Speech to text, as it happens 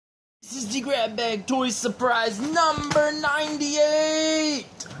This is the Grab Bag Toy Surprise number 98!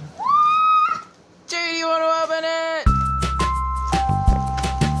 Jay, you want to open it?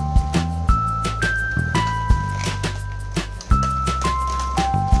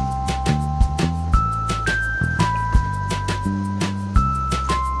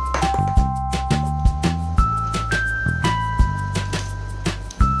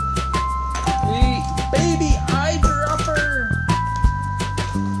 Baby eyedropper.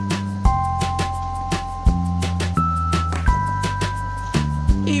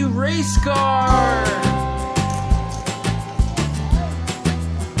 A race car.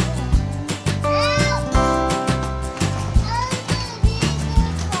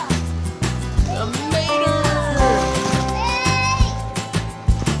 A mater.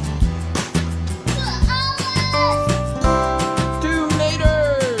 Two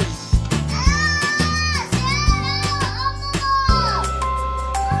maters.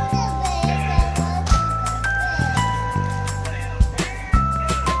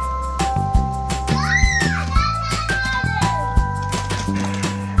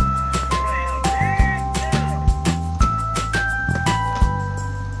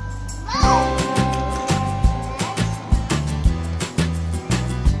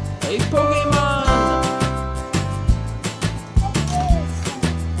 A Pokemon!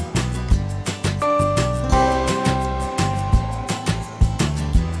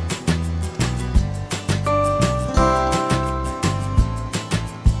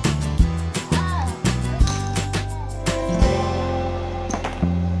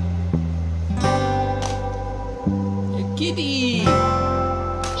 A kitty! A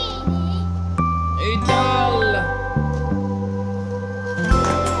doll!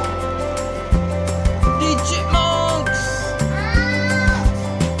 Chipmunks!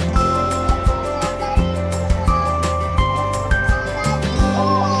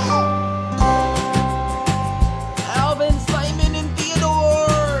 Alvin, Simon, and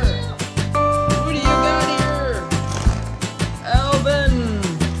Theodore! Who do you got here? Alvin,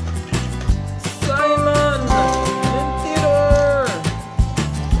 Simon, and Theodore!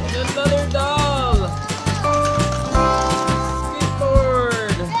 And another doll!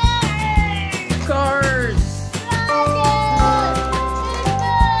 Skateboard! Cars!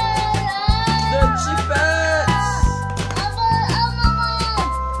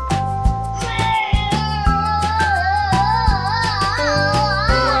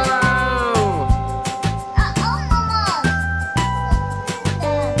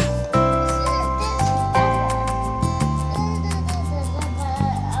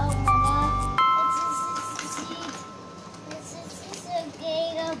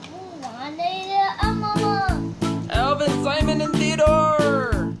 Alvin, Simon, and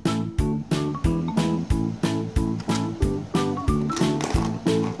Theodore!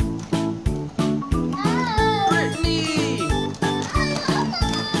 Brittany!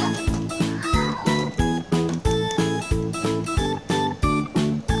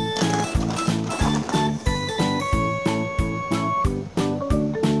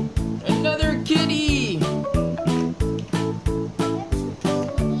 Another kitty!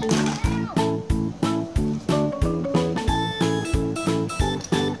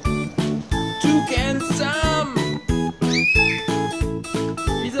 And Sam!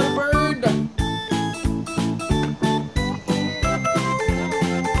 He's a bird!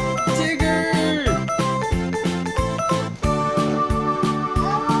 Tigger!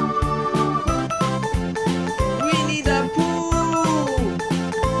 Winnie the Pooh!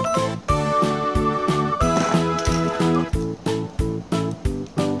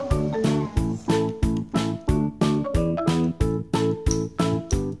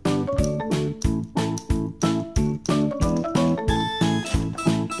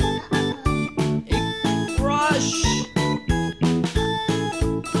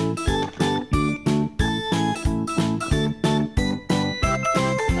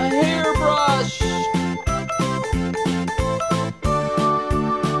 A hairbrush!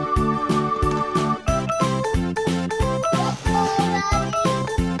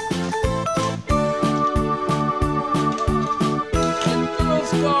 A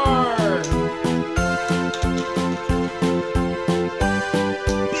girl's car!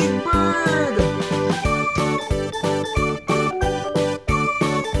 Big bird!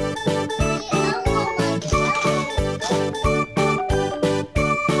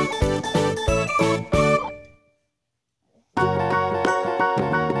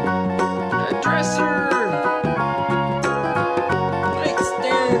 Dresser!